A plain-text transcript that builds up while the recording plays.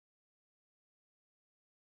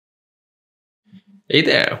Hey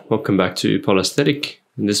there, welcome back to Polysthetic.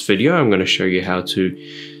 In this video I'm going to show you how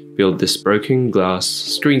to build this broken glass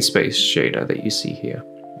screen space shader that you see here.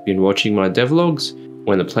 If you've been watching my devlogs,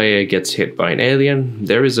 when the player gets hit by an alien,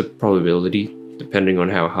 there is a probability, depending on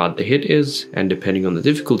how hard the hit is and depending on the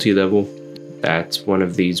difficulty level, that one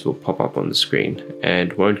of these will pop up on the screen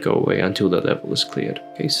and won't go away until the level is cleared.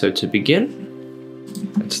 Okay, so to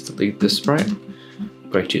begin, let's delete this sprite.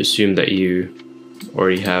 I'm going to assume that you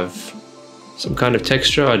already have some kind of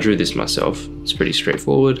texture. I drew this myself. It's pretty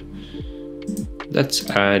straightforward. Let's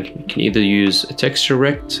add, you can either use a texture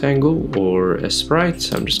rectangle or a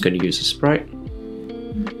sprite. I'm just going to use a sprite.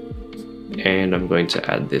 And I'm going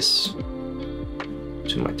to add this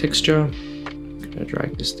to my texture. I'm going to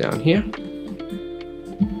drag this down here.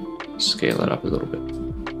 Scale it up a little bit.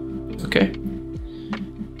 Okay.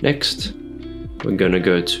 Next, we're going to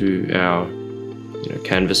go to our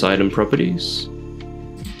canvas item properties.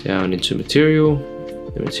 Down into material,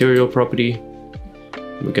 the material property.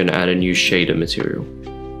 We're going to add a new shader material.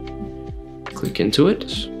 Click into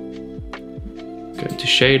it, go into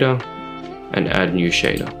shader and add new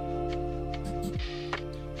shader.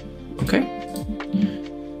 Okay,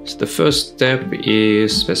 so the first step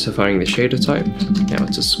is specifying the shader type. Now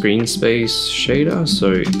it's a screen space shader,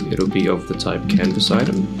 so it'll be of the type canvas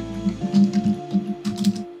item.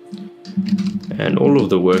 And all of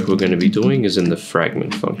the work we're going to be doing is in the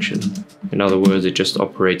fragment function. In other words, it just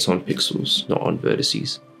operates on pixels, not on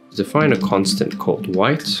vertices. Define a constant called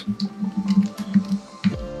white,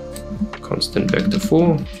 constant vector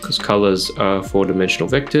 4, because colors are 4-dimensional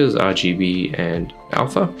vectors, RGB and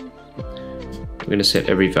alpha. We're going to set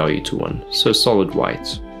every value to 1, so solid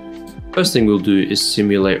white. First thing we'll do is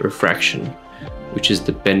simulate refraction, which is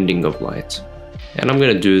the bending of light. And I'm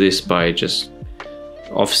going to do this by just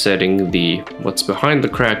offsetting what's behind the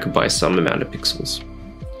crack by some amount of pixels.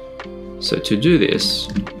 So to do this,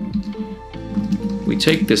 we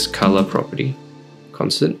take this color property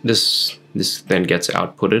constant. This then gets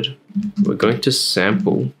outputted. We're going to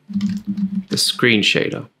sample the screen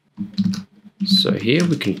shader. So here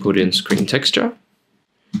we can put in screen texture,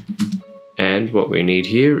 and what we need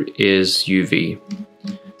here is UV.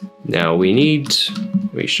 Now let me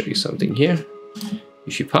show you something here.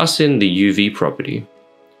 If you pass in the UV property,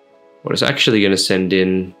 what it's actually going to send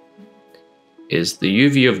in is the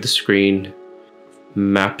UV of the screen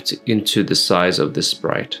mapped into the size of the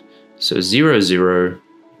sprite. So 0, 0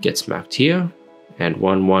 gets mapped here, and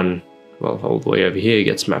 1, 1, well, all the way over here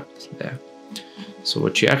gets mapped there. So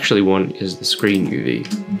what you actually want is the screen UV.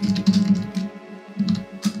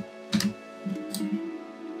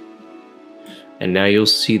 And now you'll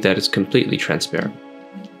see that it's completely transparent.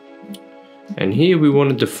 And here we want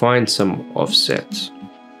to define some offset.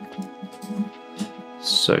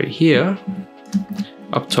 So here,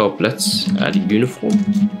 up top, let's add a uniform.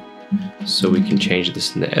 So we can change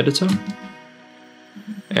this in the editor.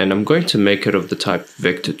 And I'm going to make it of the type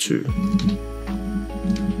vector 2.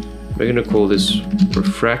 We're going to call this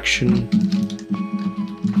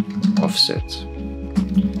refractionOffset.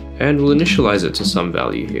 And we'll initialize it to some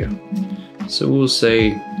value here. So we'll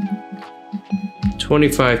say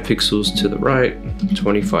 25 pixels to the right,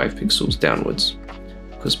 25 pixels downwards.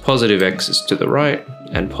 Because positive X is to the right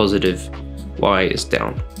and positive Y is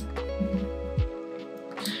down.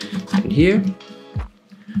 And here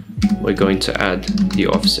we're going to add the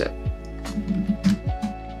offset.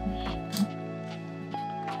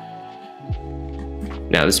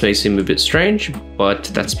 Now this may seem a bit strange,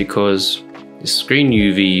 but that's because the screen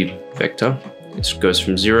UV vector, it goes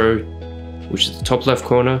from 0, which is the top left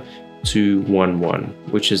corner, to 1, 1,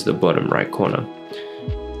 which is the bottom right corner.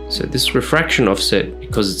 So this refraction offset,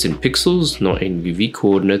 because it's in pixels, not in UV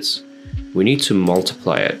coordinates, we need to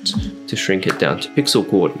multiply it to shrink it down to pixel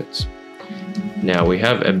coordinates. Now we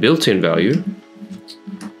have a built-in value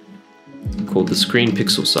called the screen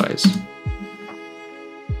pixel size.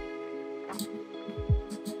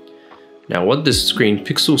 Now what this screen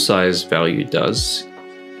pixel size value does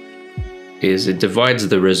is it divides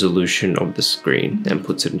the resolution of the screen and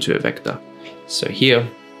puts it into a vector. So here,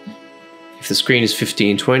 if the screen is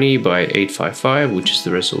 1520 by 855, which is the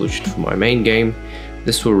resolution for my main game,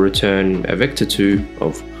 this will return a vector 2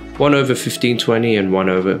 of 1 over 1520 and 1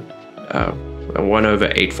 over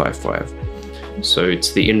 855. So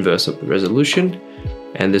it's the inverse of the resolution,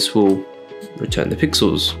 and this will return the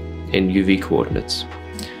pixels in UV coordinates.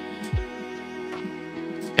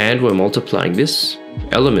 And we're multiplying this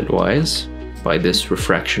element-wise by this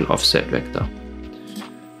refraction offset vector.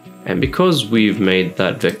 And because we've made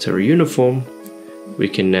that vector a uniform, we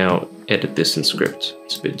can now edit this in script.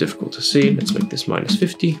 It's a bit difficult to see. Let's make this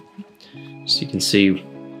 -50. So you can see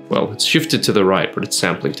well, it's shifted to the right, but it's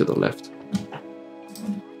sampling to the left.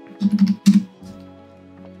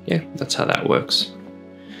 Yeah, that's how that works.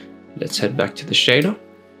 Let's head back to the shader.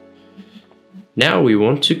 Now we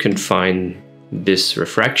want to confine this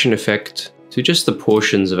refraction effect to just the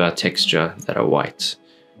portions of our texture that are white,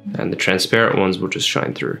 and the transparent ones will just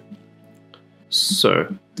shine through.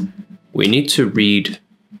 So we need to read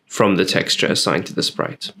from the texture assigned to the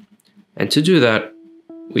sprite. And to do that,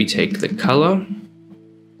 we take the color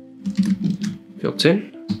built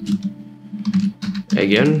in.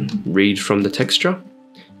 Again, read from the texture.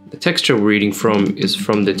 The texture we're reading from is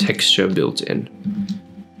from the texture built in.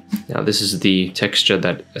 Now this is the texture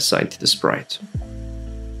that assigned to the sprite.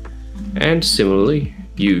 And similarly,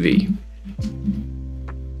 UV.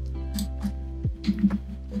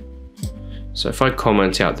 So if I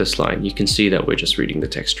comment out this line, you can see that we're just reading the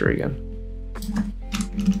texture again.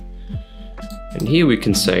 And here we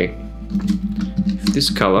can say, if this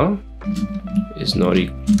color is not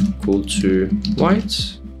equal to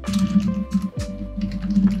white,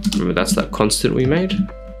 remember that's that constant we made,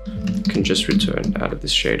 we can just return out of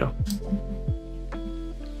this shader.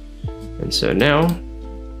 And so now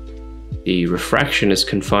the refraction is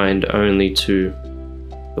confined only to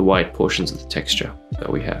the white portions of the texture that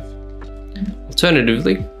we have.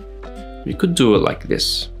 Alternatively, we could do it like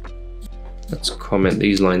this. Let's comment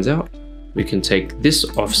these lines out. We can take this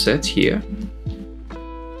offset here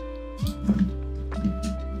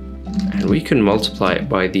and we can multiply it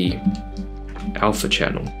by the alpha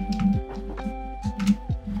channel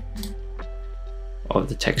of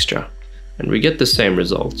the texture, and we get the same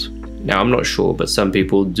result. Now I'm not sure, but some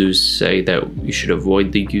people do say that you should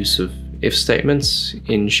avoid the use of if statements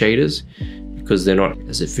in shaders because they're not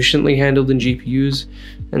as efficiently handled in GPUs,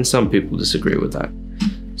 and some people disagree with that.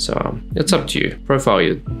 So it's up to you. Profile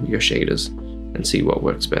your shaders and see what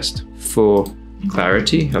works best. For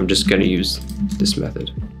clarity, I'm just going to use this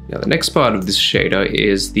method. Now the next part of this shader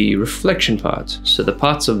is the reflection part. So the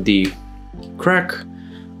parts of the crack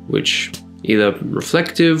which either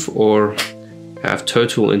reflective or have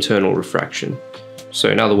total internal refraction. So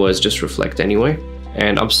in other words, just reflect anyway.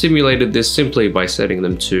 And I've simulated this simply by setting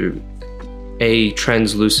them to a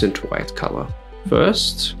translucent white color.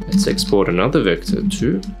 First, let's export another vector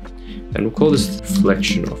too, and we'll call this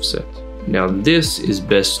reflectionOffset. Now this is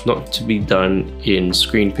best not to be done in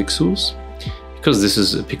screen pixels, because this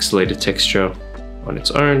is a pixelated texture on its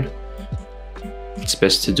own. It's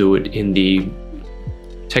best to do it in the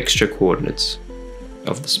texture coordinates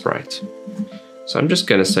of the sprite. So I'm just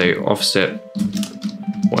going to say offset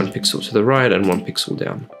 1 pixel to the right and 1 pixel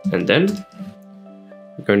down. And then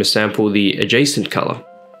we're going to sample the adjacent color.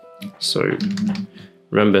 So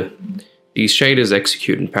remember, these shaders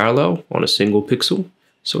execute in parallel on a single pixel.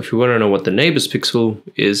 So if you want to know what the neighbor's pixel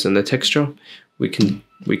is in the texture, we can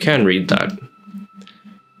read that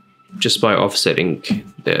just by offsetting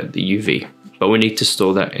the UV. But we need to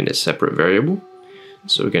store that in a separate variable.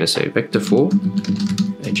 So we're going to say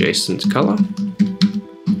vector4 adjacent color,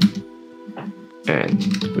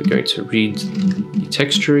 and we're going to read the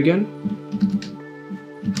texture again.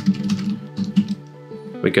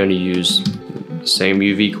 We're going to use the same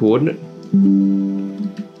UV coordinate,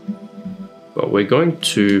 but we're going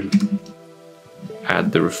to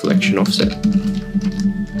add the reflection offset.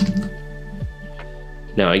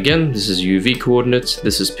 Now again, this is UV coordinates,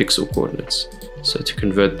 this is pixel coordinates. So to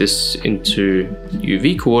convert this into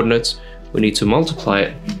UV coordinates, we need to multiply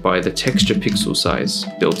it by the texture pixel size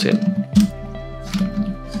built in.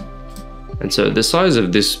 And so the size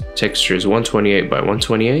of this texture is 128 by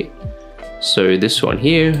 128. So this one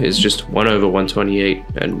here is just 1 over 128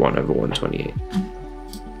 and 1 over 128.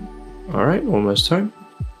 All right, almost home.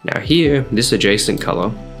 Now here, this adjacent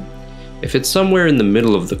color, if it's somewhere in the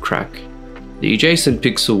middle of the crack, the adjacent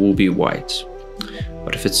pixel will be white.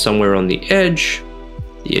 But if it's somewhere on the edge,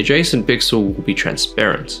 the adjacent pixel will be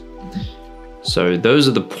transparent. So those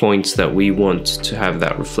are the points that we want to have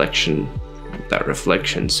that reflection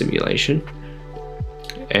simulation.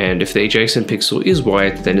 And if the adjacent pixel is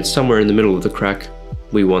white, then it's somewhere in the middle of the crack.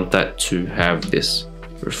 We want that to have this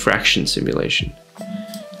refraction simulation.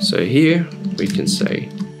 So here we can say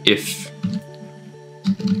if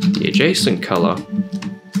the adjacent color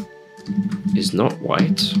is not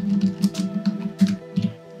white,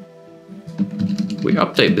 we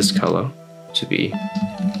update this color to be,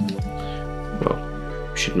 well,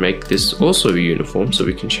 we should make this also uniform so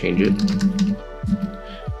we can change it.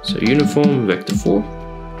 So uniform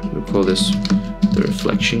vector4, we'll call this the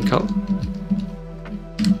reflection color.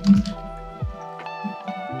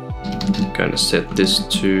 I'm going to set this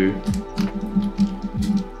to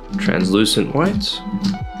translucent white.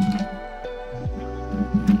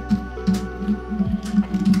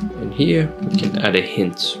 here we can add a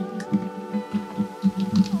hint.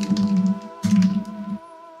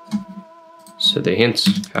 So the hint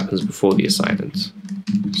happens before the assignment.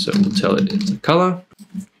 So we'll tell it it's a color.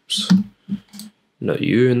 Oops. No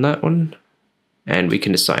U in that one. And we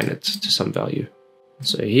can assign it to some value.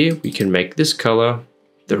 So here we can make this color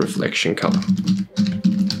the reflection color.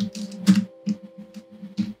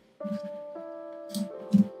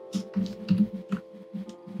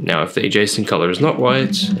 Now if the adjacent color is not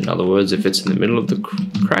white, in other words if it's in the middle of the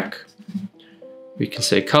crack, we can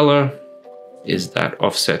say color is that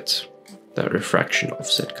offset, that refraction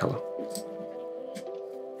offset color.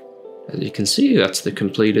 As you can see, that's the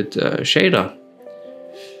completed shader.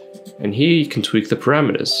 And here you can tweak the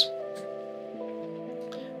parameters.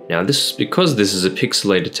 Now because this is a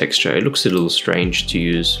pixelated texture, it looks a little strange to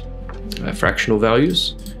use fractional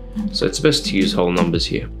values. So it's best to use whole numbers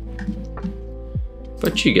here.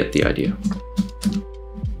 But you get the idea.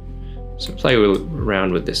 So play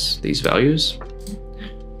around with these values.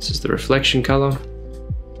 This is the reflection color.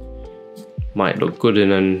 Might look good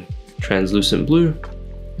in a translucent blue.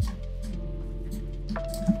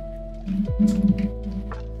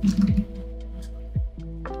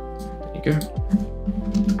 There you go.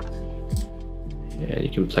 And you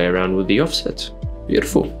can play around with the offset.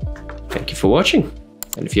 Beautiful. Thank you for watching.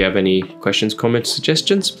 And if you have any questions, comments,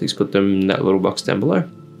 suggestions, please put them in that little box down below.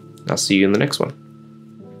 I'll see you in the next one.